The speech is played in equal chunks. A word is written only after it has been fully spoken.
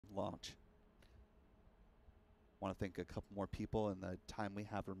launch. Want to thank a couple more people in the time we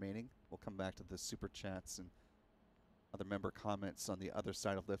have remaining. We'll come back to the super chats and other member comments on the other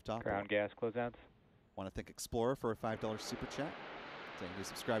side of liftoff. Ground gas closeouts. Want to thank Explorer for a $5 super chat. Saying new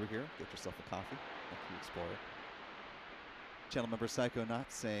subscriber here, get yourself a coffee. Thank you, Explorer. Channel member Psychonaut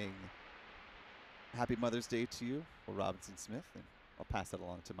saying Happy Mother's Day to you, or Robinson Smith, and I'll pass that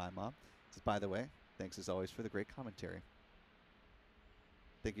along to my mom. Says, by the way, thanks as always for the great commentary.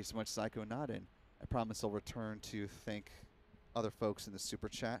 Thank you so much, Psychonaut, and I promise I'll return to thank other folks in the super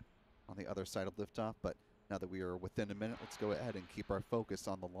chat on the other side of liftoff, but now that we are within a minute, let's go ahead and keep our focus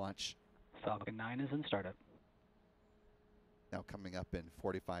on the launch. Falcon 9 is in startup. Now coming up in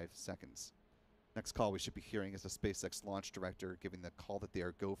 45 seconds. Next call we should be hearing is the SpaceX launch director giving the call that they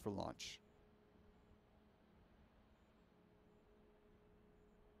are go for launch.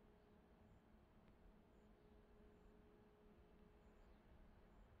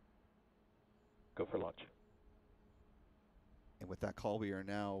 Go for launch. And with that call, we are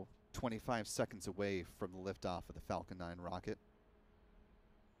now 25 seconds away from the liftoff of the Falcon 9 rocket.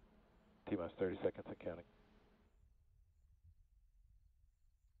 T-minus 30 seconds and counting.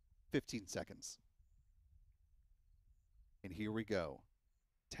 15 seconds. And here we go.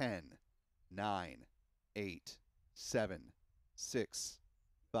 10, 9, 8, 7, 6,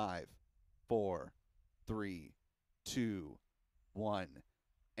 5, 4, 3, 2, 1.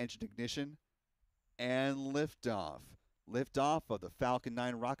 Engine ignition and liftoff. Liftoff of the Falcon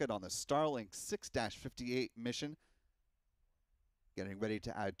 9 rocket on the Starlink 6-58 mission. Getting ready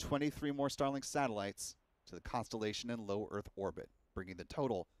to add 23 more Starlink satellites to the constellation in low Earth orbit, bringing the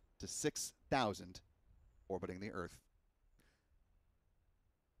total to 6,000 orbiting the Earth.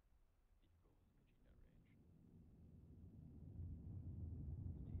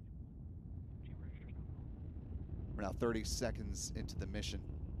 We're now 30 seconds into the mission.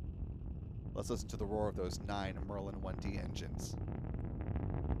 Let's listen to the roar of those 9 Merlin 1D engines.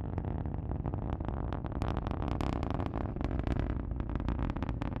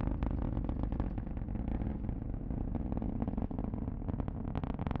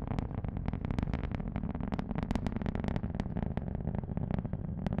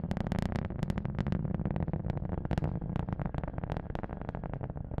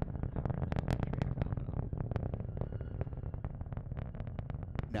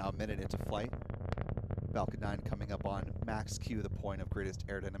 Now a minute into flight. Falcon 9 coming up on max Q, the point of greatest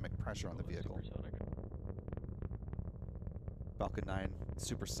aerodynamic pressure on the vehicle. Falcon 9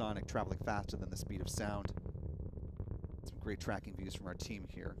 supersonic, traveling faster than the speed of sound. Some great tracking views from our team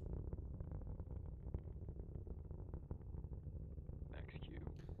here. Max Q.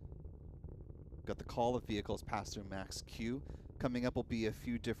 Got the call of vehicles pass through max Q. Coming up will be a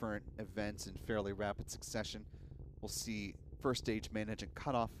few different events in fairly rapid succession. We'll see first stage main engine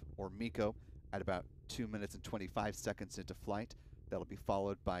cutoff, or MECO, at about 2 minutes and 25 seconds into flight. That'll be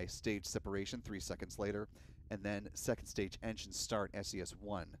followed by stage separation 3 seconds later, and then second stage engine start,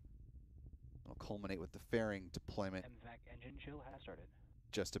 SES-1. It'll culminate with the fairing deployment. MVAC engine chill has started.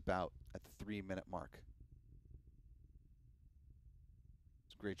 Just about at the 3-minute mark.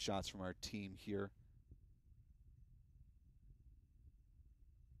 Some great shots from our team here.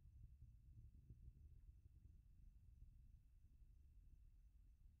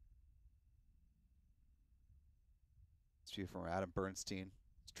 View from Adam Bernstein.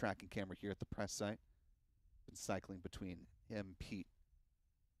 His tracking camera here at the press site. Been cycling between him, Pete,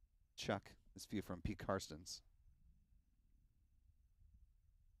 Chuck. This view from Pete Karstens.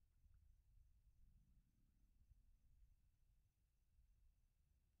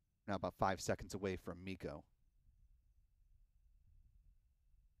 Now about 5 seconds away from MECO.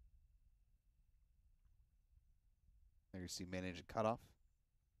 There you see main engine cutoff.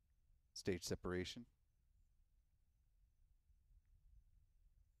 Stage separation.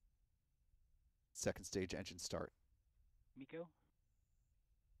 Second stage engine start. MECO.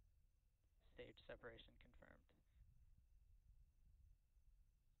 Stage separation confirmed.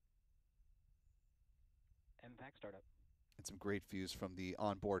 MVAC startup. And some great views from the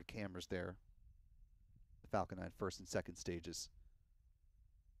onboard cameras there. The Falcon 9 first and second stages.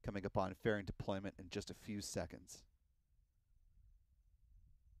 Coming up on fairing deployment in just a few seconds.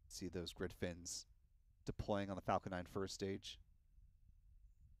 See those grid fins deploying on the Falcon 9 first stage.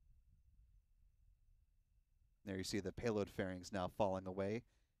 There you see the payload fairings now falling away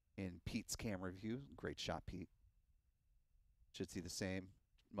in Pete's camera view. Great shot, Pete. Should see the same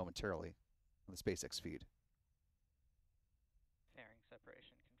momentarily on the SpaceX feed. Fairing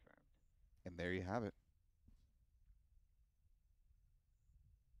separation confirmed. And there you have it.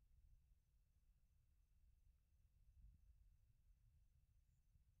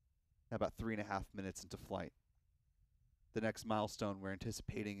 about 3.5 minutes into flight. The next milestone we're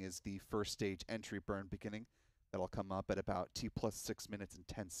anticipating is the first stage entry burn beginning. That'll come up at about T plus 6 minutes and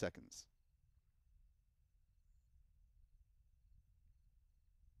 10 seconds.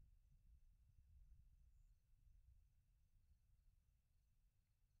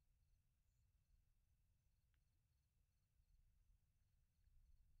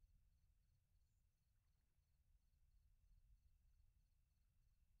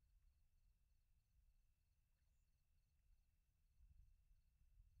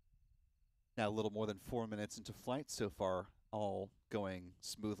 Now a little more than 4 minutes into flight so far, all going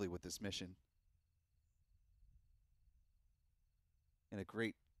smoothly with this mission. And a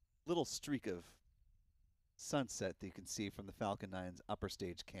great little streak of sunset that you can see from the Falcon 9's upper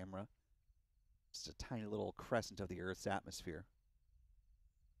stage camera. Just a tiny little crescent of the Earth's atmosphere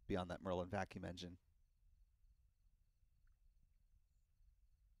beyond that Merlin vacuum engine.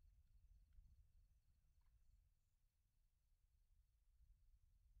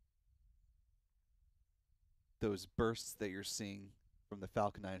 Those bursts that you're seeing from the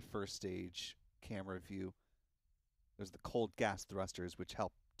Falcon 9 first stage camera view, there's the cold gas thrusters which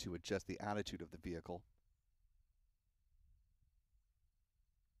help to adjust the attitude of the vehicle.